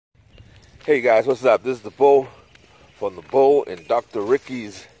Hey guys, what's up? This is the Bull from the Bull in Dr.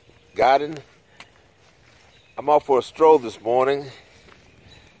 Ricky's garden. I'm out for a stroll this morning.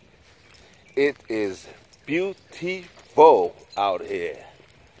 It is beautiful out here.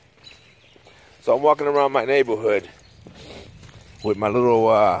 So I'm walking around my neighborhood with my little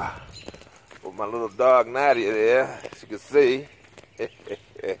dog Nadia there, as you can see.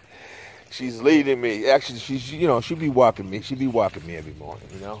 She's leading me. Actually, she'll be walking me. She'll be walking me every morning,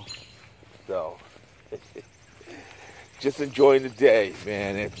 So, just enjoying the day,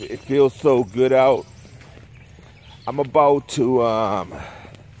 man. It feels so good out. I'm about to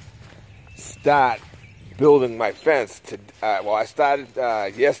start building my fence. I started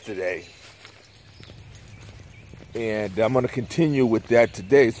yesterday, and I'm going to continue with that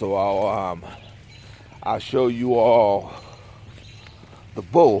today. So I'll show you all the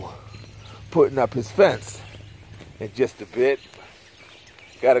bull putting up his fence in just a bit.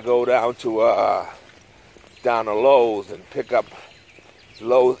 Got to go down to Lowe's and pick up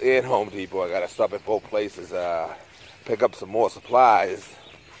Lowe's and Home Depot. I got to stop at both places, pick up some more supplies.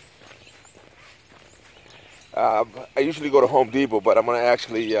 I usually go to Home Depot, but I'm going to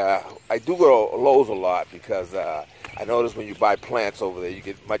actually, I do go to Lowe's a lot because I notice when you buy plants over there, you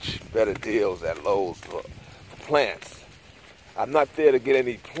get much better deals at Lowe's for plants. I'm not there to get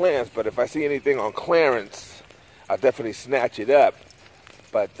any plants, but if I see anything on clearance, I'll definitely snatch it up.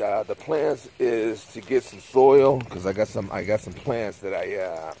 But the plans is to get some soil because I got some plants that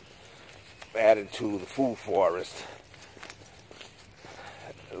I added to the food forest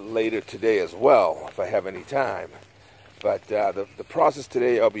later today as well if I have any time. But the process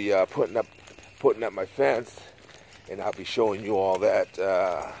today, I'll be putting up my fence, and I'll be showing you all that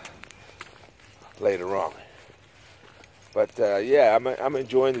later on. But yeah, I'm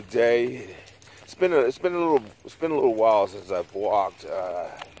enjoying the day. It's been a little while since I've walked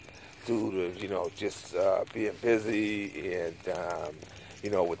due to just being busy and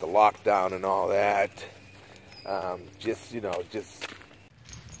with the lockdown and all that. Just.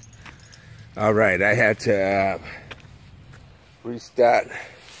 All right, I had to restart.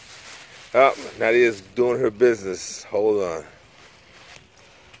 Oh, Nadia's doing her business. Hold on.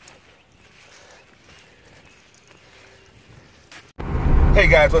 Hey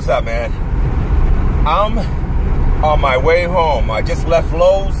guys, what's up, man? I'm on my way home. I just left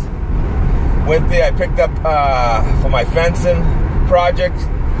Lowe's. Went there. I picked up for my fencing project.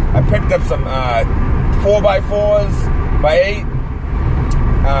 I picked up some 4x4s by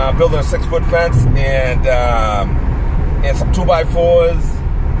 8, building a 6-foot fence, and some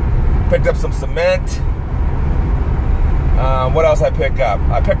 2x4s. Picked up some cement. What else I pick up?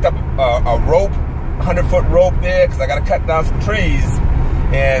 I picked up a rope, 100-foot rope there, because I got to cut down some trees.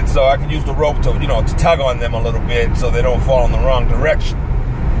 And so I can use the rope to, to tug on them a little bit so they don't fall in the wrong direction.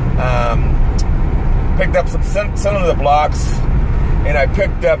 Picked up some cylinder blocks, and I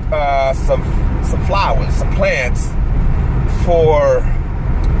picked up some flowers, some plants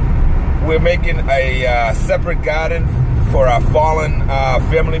we're making a separate garden for our fallen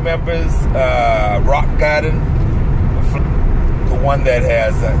family members, rock garden. The one that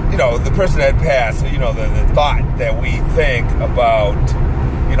has, the person that passed, the thought that we think about,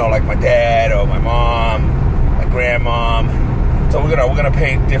 like my dad or my mom, my grandmom. So we're gonna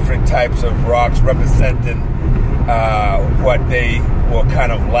paint different types of rocks representing what they were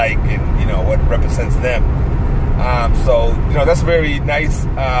kind of like and what represents them. So that's a very nice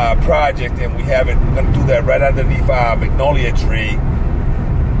project, and we're gonna do that right underneath our magnolia tree.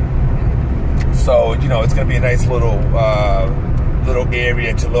 So it's gonna be a nice little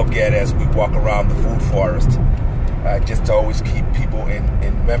area to look at as we walk around the food forest. Just to always keep people in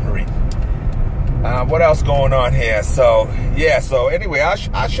memory. What else going on here? So yeah. So anyway,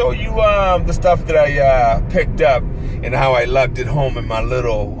 I'll show you the stuff that I picked up and how I lugged it home in my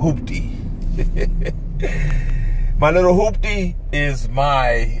little hoopty. My little hoopty is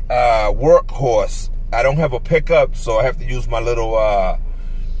my workhorse. I don't have a pickup, so I have to use my little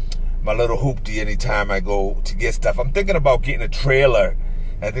hoopty anytime I go to get stuff. I'm thinking about getting a trailer.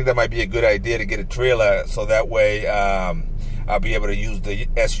 I think that might be a good idea to get a trailer, so that way I'll be able to use the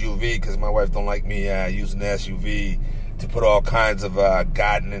SUV, because my wife don't like me using the SUV to put all kinds of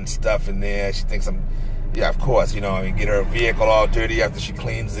gardening stuff in there. She thinks I'm, yeah, of course, get her vehicle all dirty after she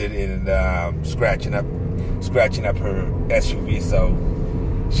cleans it and scratching up her SUV. So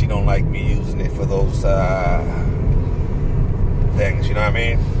she don't like me using it for those things. You know what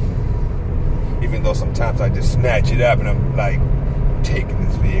I mean? Even though sometimes I just snatch it up and I'm like, taking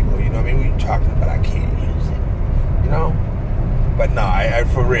this vehicle, what are you talking about? I can't use it, But no, I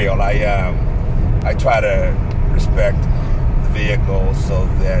for real, I try to respect the vehicle so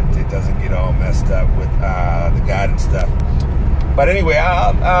that it doesn't get all messed up with the garden stuff. But anyway,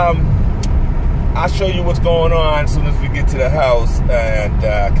 I'll show you what's going on as soon as we get to the house and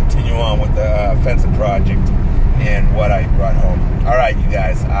continue on with the fencing project and what I brought home. All right, you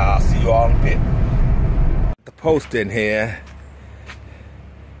guys, I'll see you all in a bit. The post in here,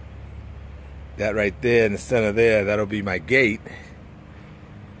 that right there in the center there, that'll be my gate.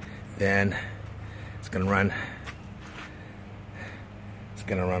 Then it's gonna run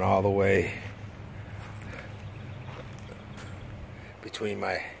all the way between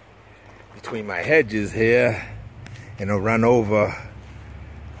my hedges here, and it'll run over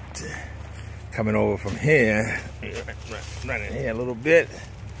coming over from here, run in here a little bit,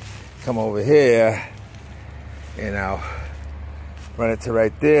 come over here, and I'll run it to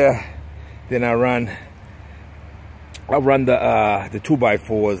right there. Then I'll run the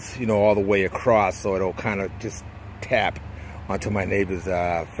 2x4s, you know, all the way across, so it'll kind of just tap onto my neighbor's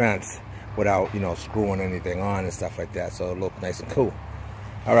fence without, you know, screwing anything on and stuff like that. So it'll look nice and cool.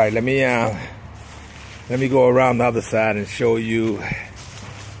 All right, let me go around the other side and show you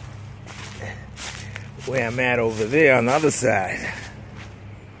where I'm at over there on the other side.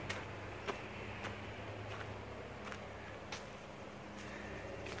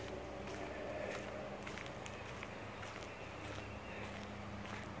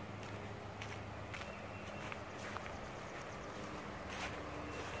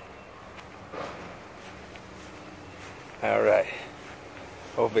 All right,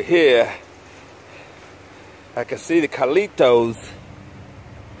 over here, I can see the Carlitos,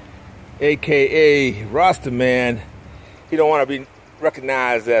 AKA Rasta Man. He don't want to be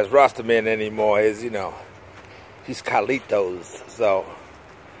recognized as Rasta Man anymore. You know, he's Carlitos, so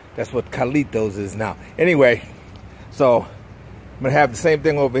that's what Carlitos is now. Anyway, so I'm gonna have the same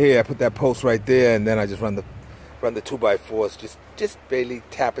thing over here. I put that post right there, and then I just run the 2x4s, just barely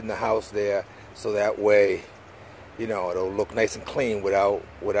tapping the house there, so that way, you know, it'll look nice and clean without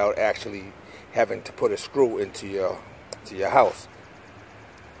actually having to put a screw into your house.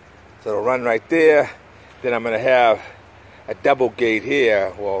 So it'll run right there. Then I'm gonna have a double gate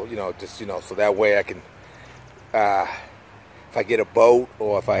here. Well, you know, just, you know, so that way I can, if I get a boat,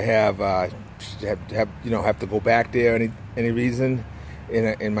 or if I have to go back there any reason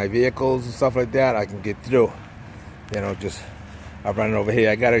in my vehicles and stuff like that, I can get through. You know, I'll run it over here.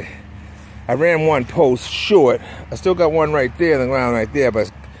 I ran one post short. I still got one right there on the ground right there, but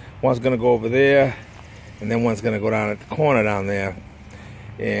one's gonna go over there, and then one's gonna go down at the corner down there.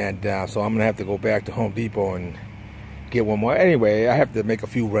 And so I'm gonna have to go back to Home Depot and get one more. Anyway, I have to make a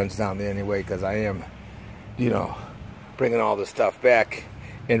few runs down there anyway, because I am, you know, bringing all this stuff back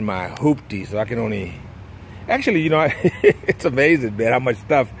in my hoopty, so I can only, actually, you know, it's amazing, man, how much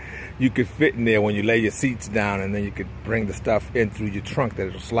stuff you could fit in there when you lay your seats down, and then you could bring the stuff in through your trunk that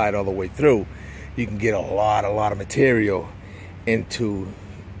it'll slide all the way through. You can get a lot of material into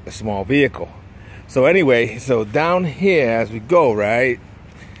a small vehicle. So anyway, so down here as we go, right,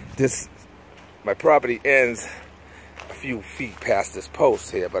 my property ends a few feet past this post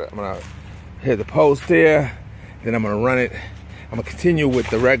here, but I'm gonna hit the post there, then I'm gonna run it. I'm gonna continue with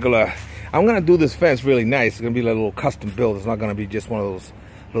the regular. I'm gonna do this fence really nice. It's gonna be like a little custom build. It's not gonna be just one of those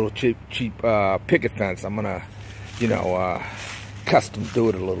little cheap picket fence. I'm gonna, you know, custom do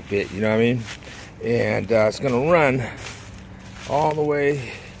it a little bit, you know what I mean? And it's gonna run all the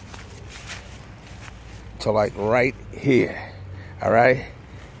way to like right here. All right,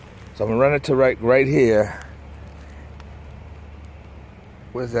 so I'm gonna run it to right here.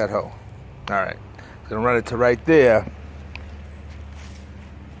 Where's that hole? All right, I'm gonna run it to right there,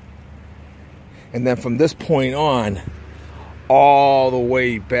 and then from this point on, all the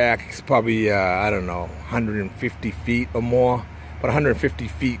way back, it's probably, I don't know, 150 feet or more, but 150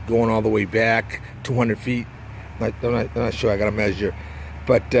 feet going all the way back, 200 feet. I'm not sure, I gotta measure.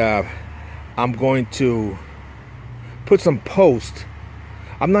 But I'm going to put some posts.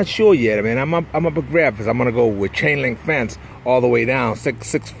 I'm not sure yet. I mean, I'm up a grab, because I'm gonna go with chain link fence all the way down,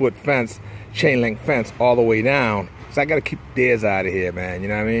 six foot fence, chain link fence all the way down. So I gotta keep dares out of here, man, you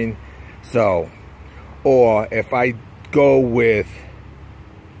know what I mean? So, or if I go with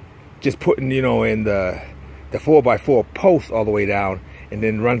just putting, you know, in the 4x4 posts all the way down, and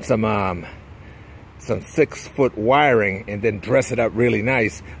then run some 6 foot wiring, and then dress it up really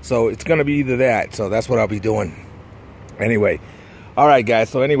nice. So it's gonna be either that. So that's what I'll be doing. Anyway, all right, guys.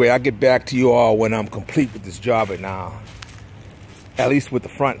 So anyway, I'll get back to you all when I'm complete with this job, and now, at least with the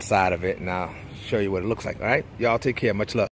front side of it, and I'll show you what it looks like. All right, y'all take care. Much love.